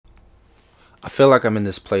I feel like I'm in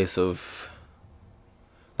this place of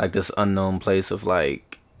like this unknown place of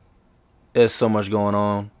like there's so much going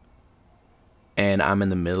on and I'm in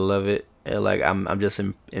the middle of it. And like I'm just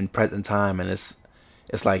in present time and it's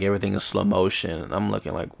like everything is slow motion and I'm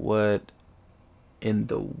looking like what in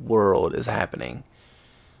the world is happening?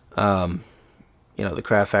 Um, the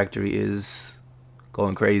craft factory is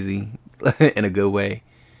going crazy in a good way.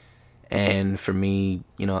 And for me,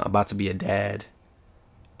 I'm about to be a dad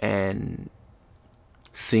and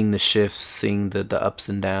seeing the shifts, seeing the ups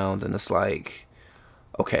and downs, and it's like,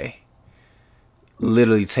 okay,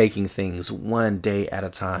 literally taking things one day at a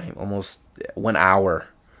time, almost 1 hour,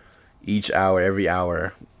 each hour, every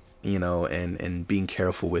hour, and being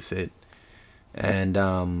careful with it.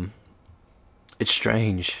 And it's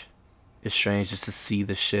strange. It's strange just to see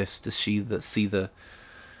the shifts, to see the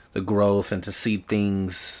growth, and to see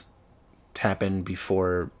things happen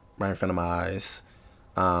before right in front of my eyes,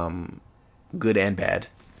 good and bad.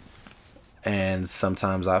 And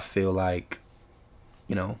sometimes I feel like,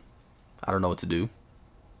 you know, I don't know what to do.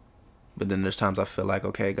 But then there's times I feel like,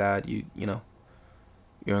 okay, God, you're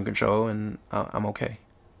in control, and I'm okay.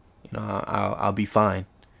 I'll be fine.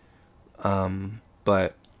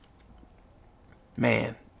 But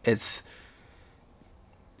man, it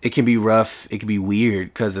can be rough. It can be weird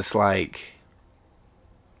because it's like,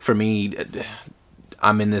 for me,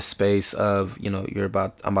 I'm in this space of I'm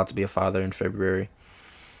about to be a father in February,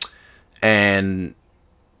 and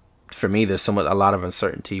for me, there's a lot of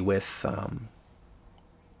uncertainty with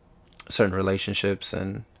certain relationships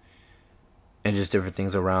and just different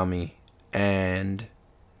things around me. And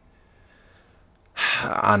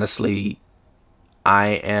honestly,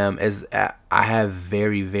 I have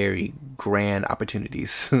very, very grand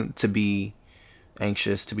opportunities to be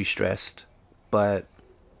anxious, to be stressed, but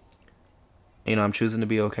I'm choosing to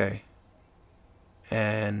be okay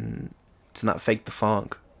and to not fake the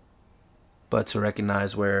funk, but to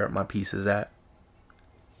recognize where my peace is at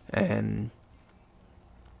and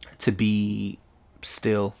to be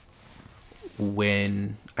still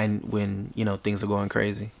when things are going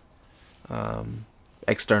crazy,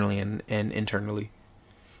 externally and internally.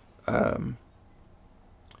 Um,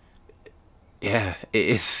 yeah,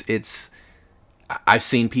 it's I've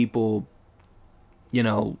seen people you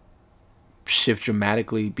know shift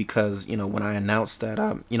dramatically because when I announced that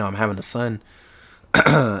I'm having a son,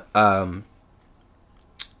 um,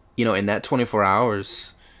 in that 24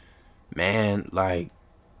 hours, man, like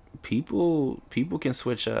people can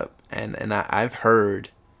switch up, and I've heard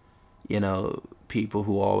people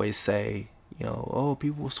who always say oh,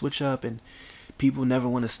 people will switch up and people never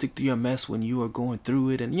want to stick to your mess when you are going through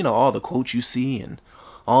it, and all the quotes you see and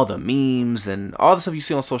all the memes and all the stuff you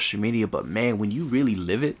see on social media. But man, when you really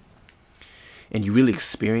live it and you really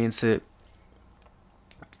experience it,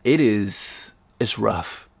 it's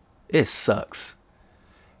rough. It sucks.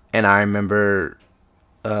 And I remember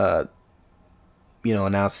uh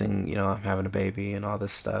announcing I'm having a baby and all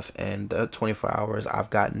this stuff, and 24 hours I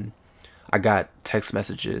got text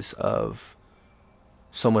messages of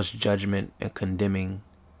so much judgment and condemning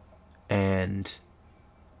and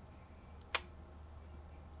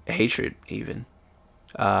hatred even,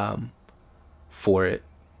 um, for it.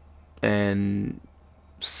 And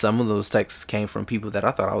some of those texts came from people that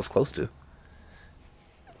I thought I was close to.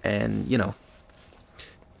 And,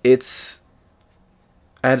 it's,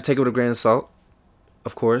 I had to take it with a grain of salt,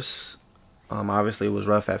 of course. Obviously, it was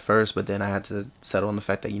rough at first, but then I had to settle on the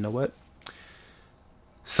fact that, what?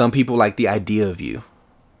 Some people like the idea of you,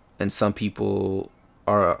 and some people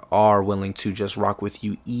are willing to just rock with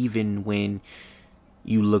you even when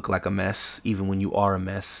you look like a mess, even when you are a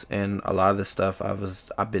mess. And a lot of this stuff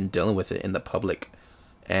I've been dealing with it in the public,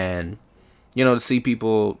 and to see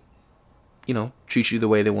people treat you the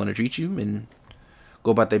way they want to treat you and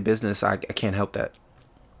go about their business, I can't help that.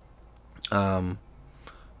 um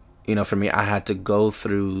for me, I had to go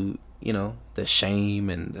through the shame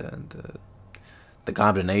and the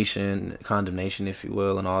condemnation, if you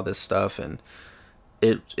will, and all this stuff. And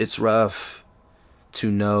it's rough to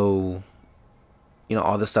know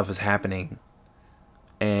all this stuff is happening.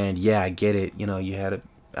 And yeah, I get it.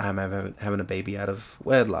 I'm having a baby out of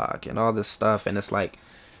wedlock and all this stuff, and it's like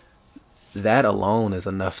that alone is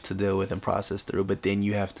enough to deal with and process through. But then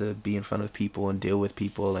you have to be in front of people and deal with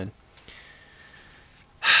people and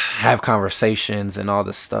have conversations and all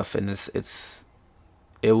this stuff. And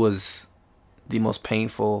it was the most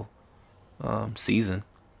painful season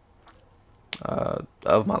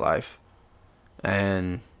of my life.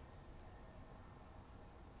 And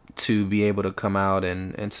to be able to come out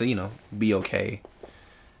and to be okay,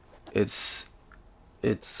 it's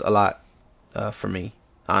a lot, for me,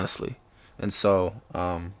 honestly. And so,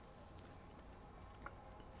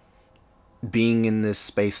 being in this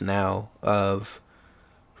space now of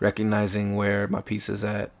recognizing where my peace is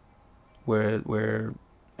at, where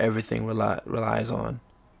everything relies on,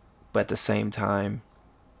 but at the same time,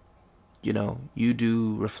 you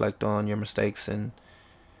do reflect on your mistakes and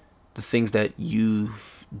the things that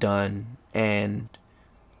you've done. And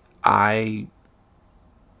I,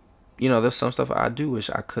 there's some stuff I do wish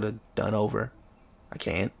I could have done over. I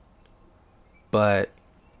can't. But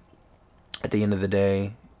at the end of the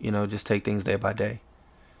day, just take things day by day.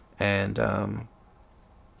 And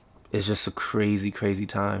it's just a crazy, crazy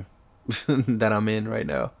time that I'm in right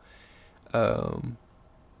now.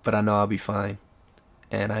 But I know I'll be fine.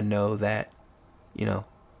 And I know that,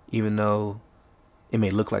 even though it may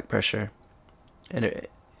look like pressure and it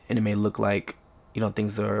may look like,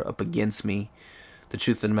 things are up against me, the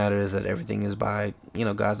truth of the matter is that everything is by,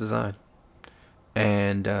 God's design.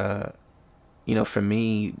 And, for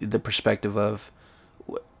me, the perspective of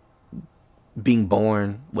being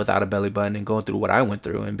born without a belly button and going through what I went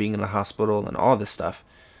through and being in the hospital and all this stuff,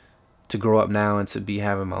 to grow up now and to be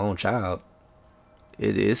having my own child,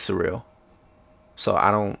 it is surreal. So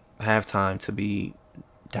I don't have time to be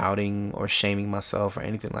doubting or shaming myself or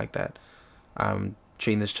anything like that. I'm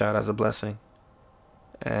treating this child as a blessing,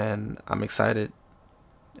 and I'm excited,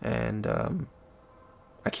 and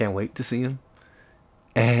I can't wait to see him.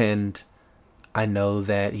 And I know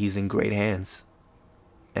that he's in great hands.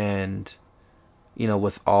 And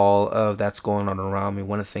with all of that's going on around me,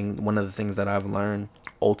 one of the things that I've learned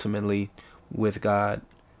ultimately with God,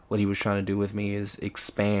 what He was trying to do with me, is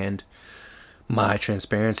expand my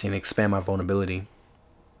transparency and expand my vulnerability.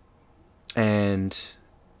 And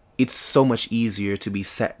it's so much easier to be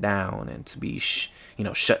sat down and to be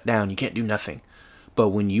shut down. You can't do nothing. But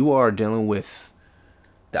when you are dealing with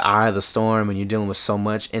the eye of the storm and you're dealing with so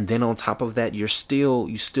much, and then on top of that, you still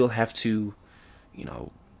have to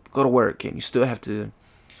go to work, and you still have to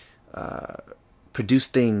produce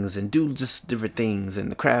things and do just different things,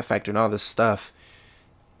 and the craft factor and all this stuff.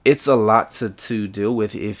 It's a lot to deal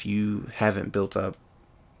with if you haven't built up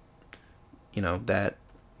that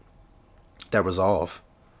resolve.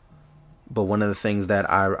 But one of the things that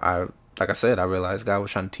I like I said, I realized God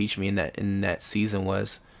was trying to teach me in that season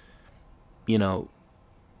was,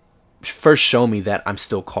 first show me that I'm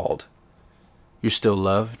still called. You're still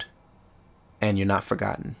loved, and you're not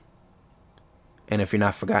forgotten. And if you're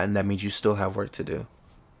not forgotten, that means you still have work to do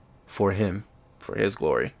for Him, for His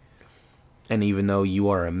glory. And even though you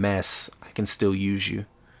are a mess, I can still use you.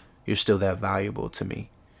 You're still that valuable to me.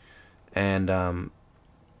 And,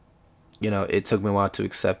 it took me a while to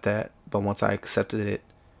accept that. But once I accepted it,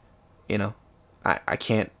 I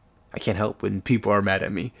can't help when people are mad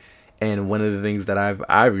at me. And one of the things that I've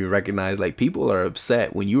recognized, like, people are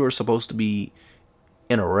upset when you are supposed to be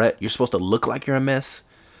in a rut. You're supposed to look like you're a mess.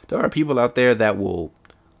 There are people out there that will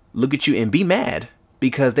look at you and be mad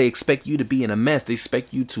because they expect you to be in a mess. They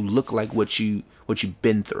expect you to look like what you've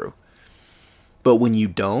been through. But when you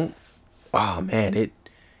don't, oh man,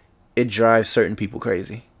 it drives certain people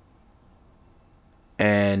crazy.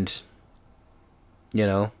 And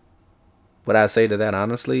what I say to that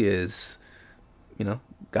honestly is,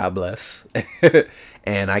 God bless.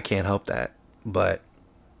 And I can't help that. But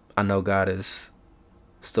I know God is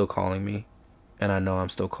still calling me. And I know I'm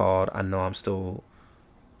still called. I know I'm still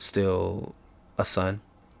a son.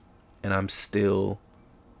 And I'm still,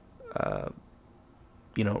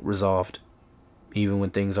 resolved. Even when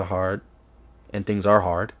things are hard. And things are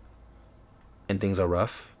hard. And things are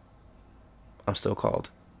rough. I'm still called.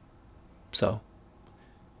 So,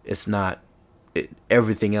 it's not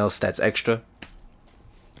everything else that's extra.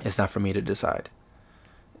 It's not for me to decide.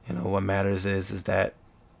 What matters is that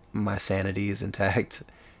my sanity is intact.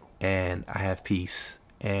 And I have peace.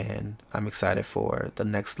 And I'm excited for the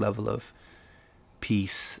next level of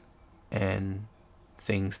peace and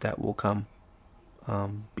things that will come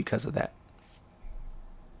because of that.